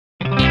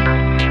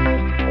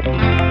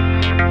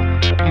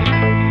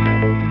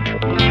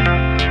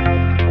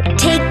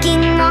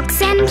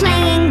and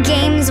playing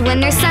games when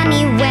there's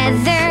sunny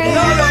weather.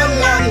 La la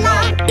la la.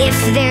 If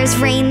there's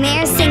rain,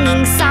 they're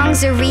singing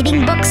songs or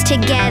reading books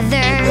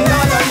together.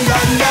 La la la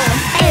la.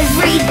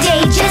 Every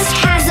day just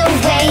has a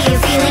way of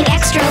feeling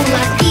extra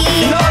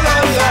lucky. La la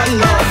la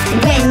la.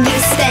 When you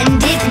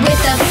spend it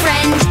with a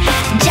friend,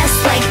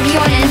 just like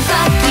Bjorn and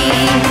Bucky.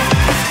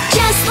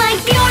 Just like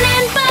Bjorn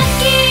and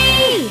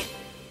Bucky!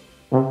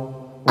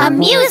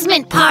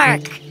 Amusement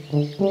Park!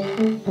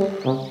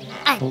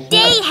 A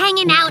day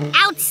hanging out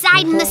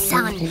outside in the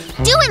sun,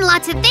 doing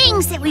lots of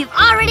things that we've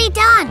already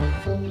done.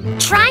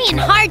 Trying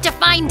hard to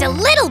find a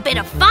little bit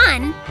of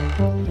fun.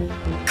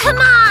 Come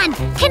on,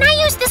 can I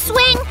use the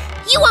swing?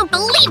 You won't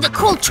believe the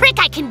cool trick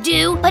I can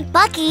do. But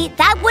Bucky,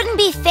 that wouldn't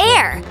be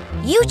fair.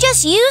 You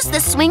just used the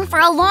swing for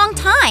a long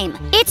time.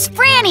 It's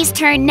Franny's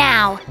turn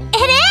now.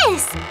 It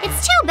is!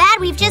 It's too bad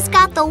we've just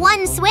got the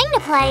one swing to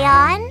play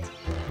on.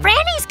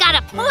 Franny's got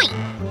a point.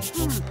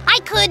 I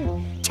could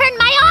turn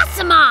my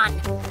awesome on.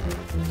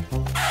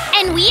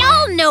 And we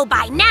all know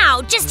by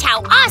now just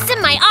how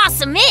awesome my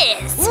awesome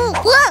is.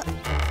 Look!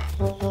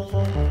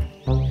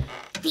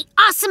 The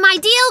awesome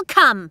idea'll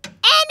come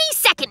any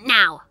second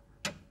now.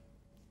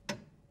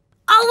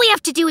 All we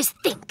have to do is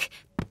think.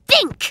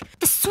 Think!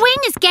 The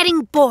swing is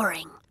getting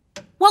boring.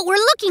 What we're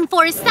looking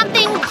for is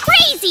something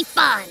crazy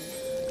fun.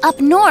 Up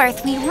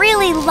north, we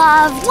really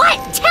loved...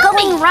 What? Tell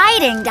me! Going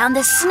riding down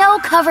the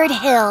snow-covered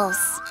hills.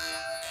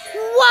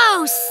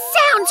 Whoa,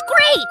 sounds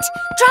great!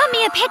 Draw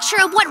me a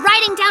picture of what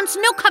riding down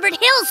snow-covered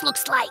hills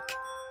looks like.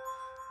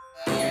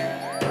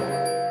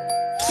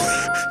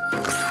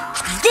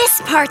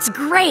 This part's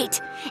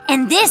great,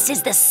 and this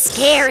is the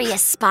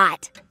scariest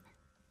spot.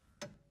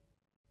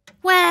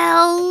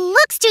 Well,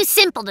 looks too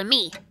simple to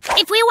me.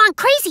 If we want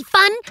crazy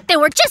fun, then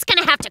we're just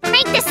gonna have to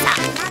crank this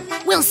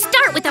up. We'll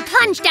start with a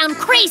plunge down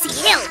crazy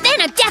hill, then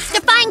a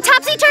death-defying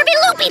topsy-turvy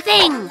loopy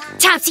thing.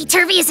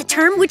 Topsy-turvy is a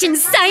term which in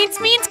science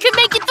means could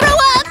make you throw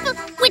up,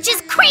 which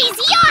is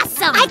crazy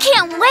awesome. I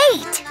can't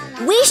wait!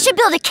 We should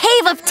build a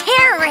cave of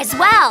terror as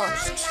well.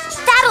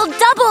 That'll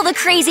double the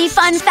crazy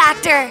fun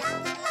factor.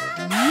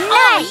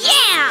 Oh,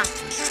 yeah!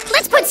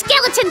 Let's put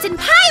skeletons and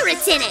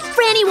pirates in it.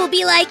 Franny will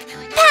be like,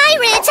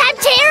 "Pirates, I'm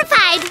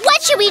terrified.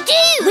 What should we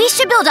do?" We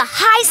should build a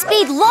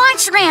high-speed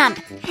launch ramp,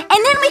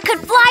 and then we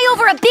could fly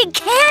over a big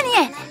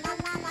canyon.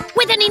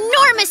 With an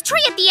enormous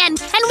tree at the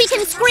end, and we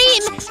can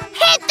scream,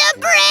 "Hit the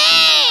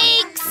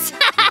brakes!"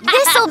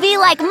 This'll be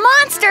like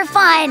monster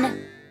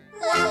fun.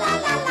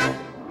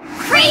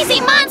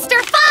 Crazy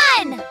monster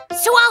fun!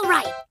 So all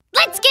right,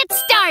 let's get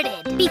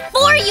started.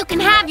 Before you can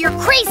have your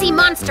crazy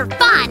monster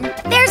fun,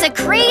 There's a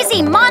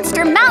crazy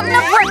monster mountain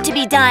of work to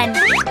be done.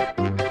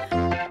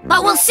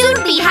 but we'll soon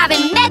be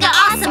having mega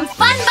awesome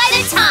fun by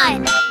the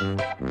ton.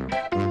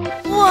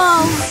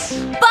 Whoa!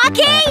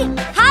 Bucky!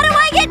 How do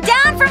I get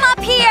down from up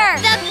here?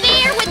 The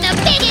bear with the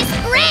biggest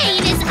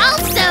brain is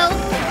also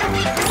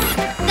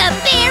the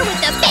bear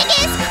with the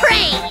biggest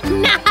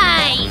crane.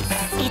 Nice!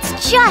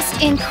 It's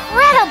just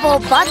incredible,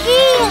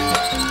 Bucky!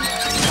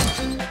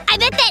 I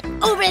bet that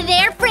over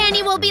there,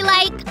 Franny will be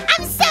like,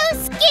 "I'm so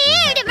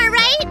scared," am I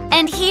right?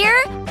 And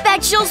here,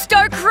 bet she'll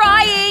start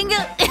crying.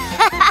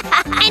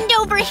 And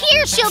over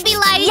here, she'll be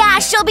like, Yeah,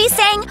 she'll be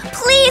saying,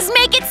 "Please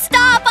make it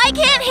stop, I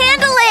can't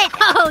handle it."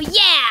 "Oh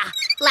yeah,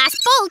 last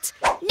bolt.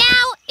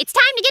 Now it's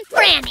time to get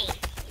Franny.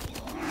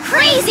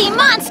 Crazy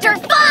monster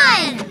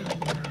fun!"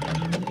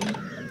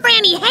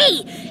 Franny,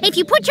 hey, if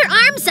you put your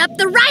arms up,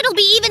 the ride'll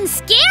be even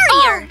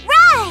scarier.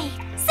 Right!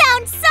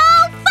 Sounds so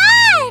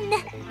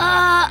fun!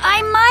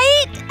 I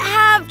might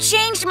have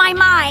changed my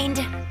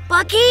mind.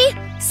 Bucky,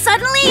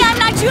 suddenly I'm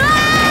not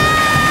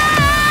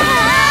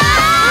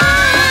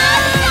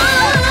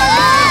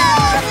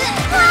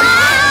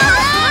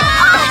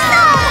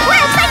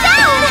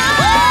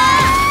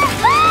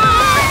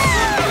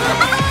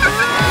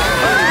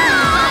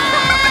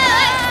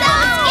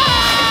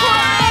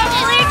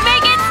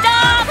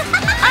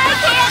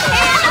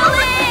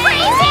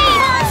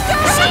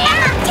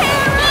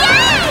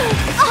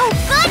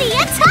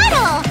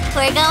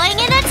We're going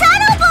in a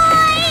tunnel,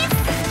 boys!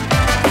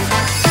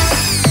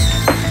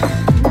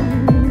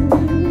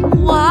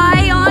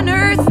 Why on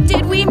earth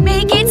did we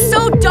make it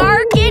so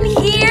dark in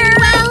here?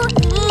 Well,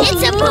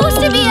 it's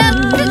supposed to be a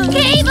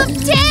cave of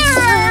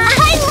terror!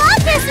 I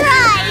love this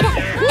ride!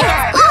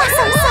 It's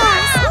awesome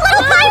sauce!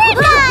 Little pirate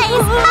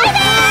guys! Hi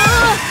there!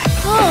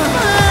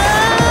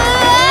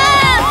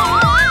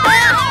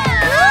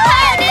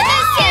 How did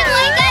this kid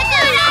like a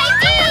good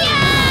idea?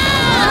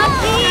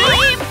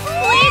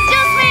 Please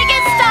just make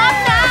it stop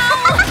now!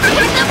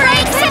 Hit the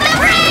brakes! Hit the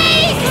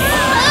brakes!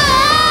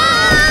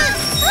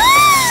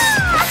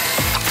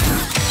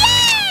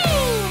 Yay!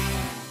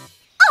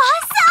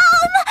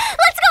 Awesome!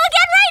 Let's go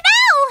again right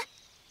now!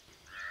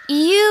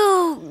 You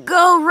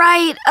go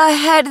right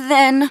ahead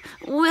then.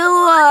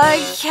 We'll,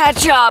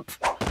 catch up.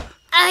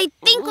 I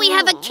think we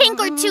have a kink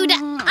or two to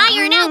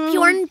iron out,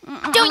 Bjorn.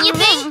 Don't you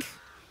think?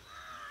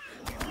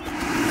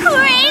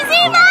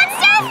 Crazy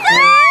monster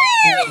fun!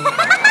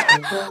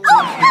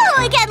 Oh,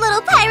 hello again,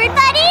 little pirate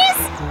buddies!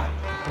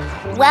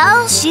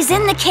 Well, she's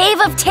in the Cave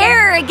of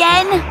Terror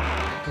again.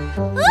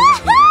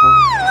 Woohoo!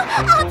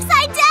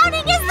 Upside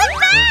downing is the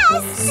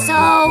best!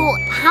 So,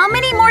 how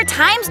many more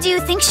times do you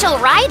think she'll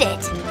ride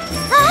it?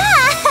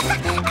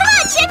 Come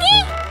on, Chippy!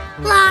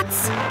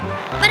 Lots.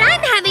 But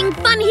I'm having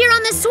fun here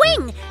on the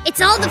swing.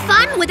 It's all the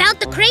fun without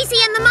the crazy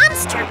and the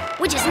monster,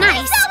 which is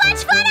nice. So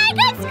much fun I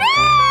could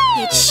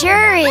scream! It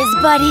sure is,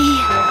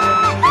 buddy.